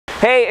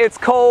Hey, it's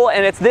Cole,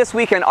 and it's This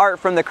Week in Art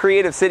from the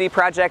Creative City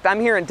Project.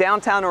 I'm here in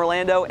downtown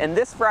Orlando, and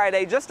this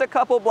Friday, just a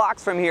couple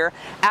blocks from here,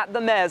 at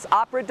the MEZZ,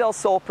 Opera del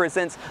Sol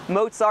presents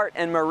Mozart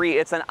and Marie.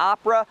 It's an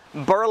opera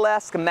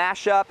burlesque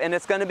mashup, and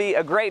it's going to be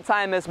a great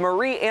time as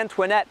Marie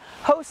Antoinette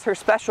hosts her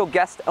special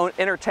guest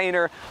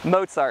entertainer,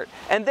 Mozart.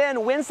 And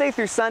then Wednesday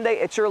through Sunday,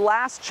 it's your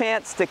last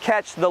chance to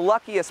catch The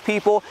Luckiest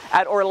People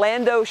at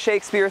Orlando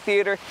Shakespeare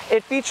Theater.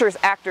 It features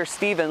actor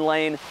Stephen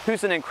Lane,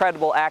 who's an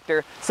incredible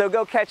actor, so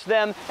go catch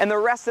them and the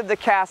rest of the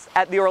cast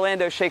at the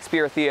Orlando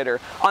Shakespeare Theater.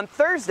 On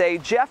Thursday,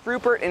 Jeff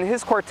Rupert and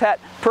his quartet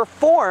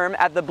perform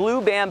at the Blue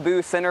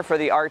Bamboo Center for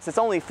the Arts. It's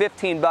only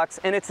 15 bucks,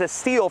 and it's a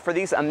steal for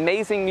these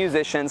amazing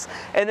musicians.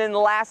 And then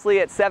lastly,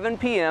 at 7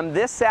 p.m.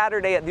 this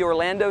Saturday at the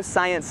Orlando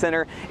Science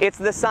Center, it's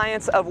the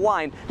Science of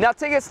Wine. Now,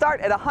 tickets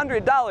start at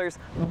 $100,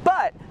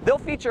 but they'll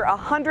feature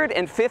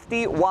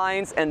 150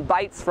 wines and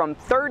bites from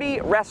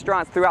 30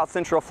 restaurants throughout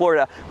Central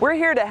Florida. We're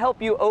here to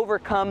help you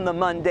overcome the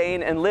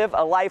mundane and live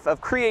a life of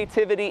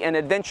creativity and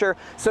adventure.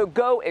 So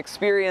go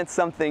experience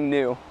something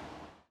new.